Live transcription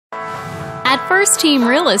At First Team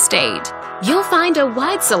Real Estate, you'll find a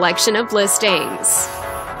wide selection of listings.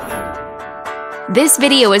 This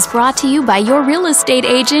video is brought to you by your real estate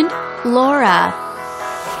agent, Laura.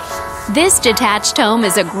 This detached home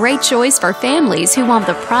is a great choice for families who want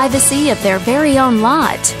the privacy of their very own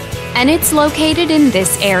lot, and it's located in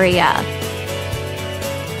this area.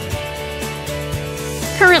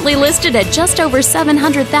 Currently listed at just over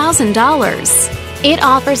 $700,000, it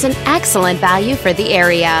offers an excellent value for the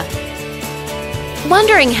area.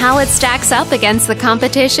 Wondering how it stacks up against the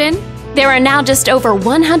competition? There are now just over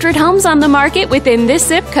 100 homes on the market within this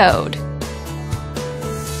zip code.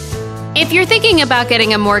 If you're thinking about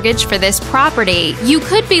getting a mortgage for this property, you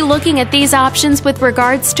could be looking at these options with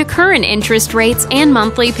regards to current interest rates and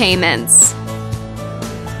monthly payments.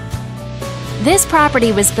 This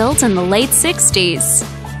property was built in the late 60s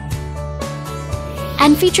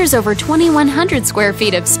and features over 2,100 square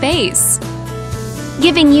feet of space,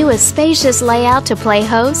 giving you a spacious layout to play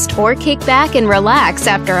host or kick back and relax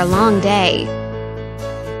after a long day.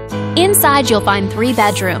 Inside, you'll find 3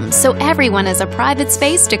 bedrooms, so everyone has a private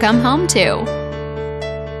space to come home to,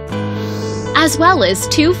 as well as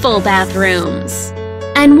 2 full bathrooms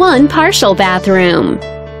and 1 partial bathroom.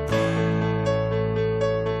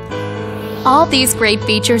 All these great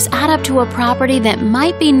features add up to a property that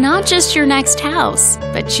might be not just your next house,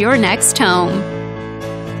 but your next home.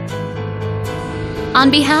 On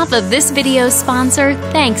behalf of this video's sponsor,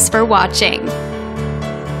 thanks for watching.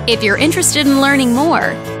 If you're interested in learning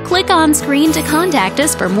more, click on screen to contact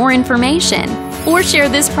us for more information or share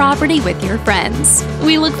this property with your friends.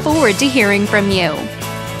 We look forward to hearing from you.